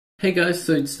Hey guys,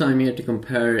 so it's time here to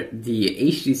compare the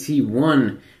HTC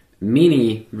One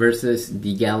Mini versus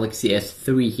the Galaxy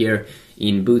S3 here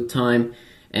in boot time.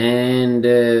 And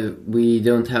we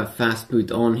don't have fast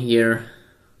boot on here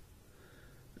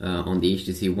on the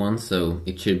HTC One, so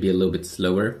it should be a little bit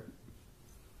slower.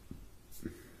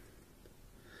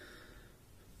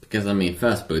 Because I mean,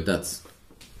 fast boot, that's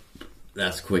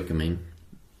quick. I mean,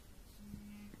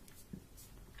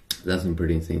 that's some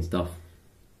pretty insane stuff.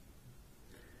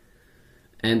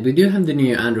 And we do have the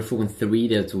new Android 4.3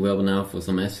 that's available now for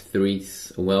some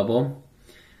S3s available.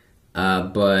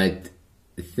 But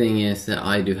the thing is that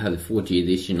I do have the 4G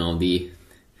edition of the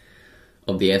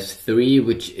S3,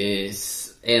 which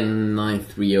is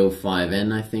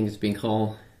N9305N, I think it's being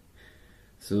called.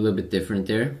 It's a little bit different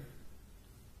there.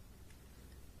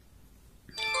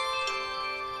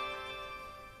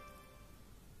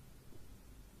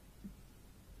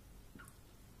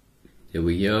 There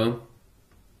we go.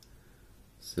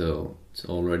 So it's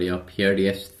already up here. The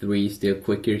S3 is still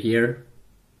quicker here.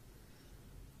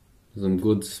 Some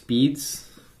good speeds.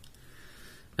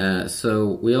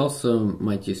 So we also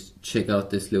might just check out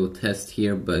this little test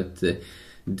here, but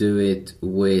do it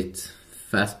with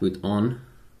fast boot on.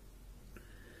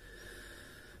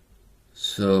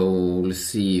 So let's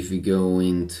see if we go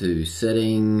into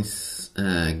settings,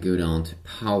 go down to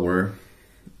power,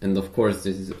 and of course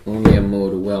this is only a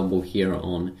mode available here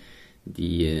on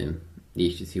the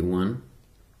HTC One.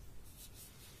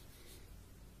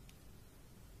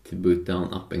 To boot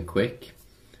down up and quick.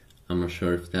 I'm not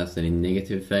sure if it has any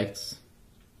negative effects.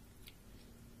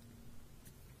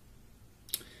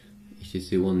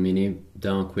 HTC One Mini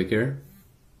down quicker.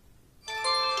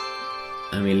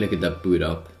 I mean, look at that boot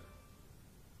up.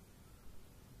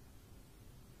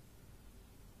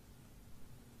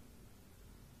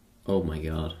 Oh my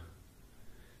god.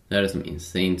 That is some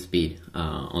insane speed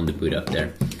on the boot up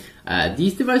there.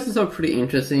 These devices are pretty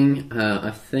interesting.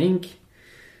 I think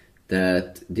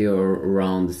that they are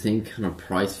around the same kind of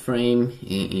price frame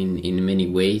in many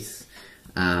ways.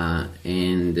 I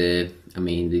mean, they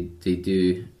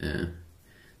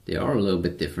are a little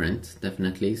bit different,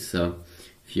 definitely. So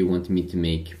if you want me to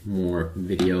make more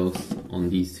videos on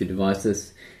these two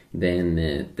devices,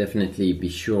 then definitely be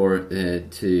sure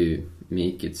to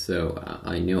make it so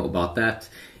I know about that,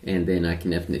 and then I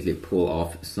can definitely pull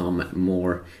off some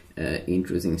more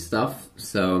interesting stuff.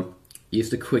 So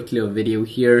just a quick little video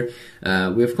here.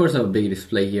 We of course have a big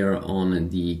display here on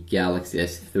the Galaxy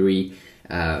S3.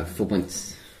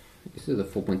 This is a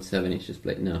 4.7 inch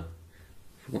display. No,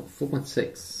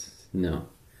 4.6. No,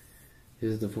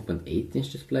 this is the 4.8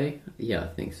 inch display. Yeah, I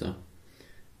think so.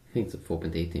 I think it's a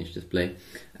 4.8 inch display.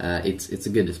 It's a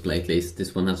good display at least.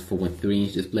 This one has 4.3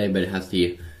 inch display, but it has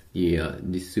the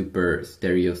super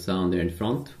stereo sound there in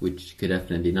front, which could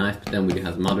definitely be nice. But then we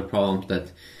have some other problems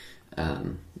that,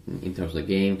 in terms of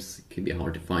games, it could be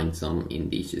hard to find some in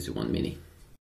the HTC One Mini.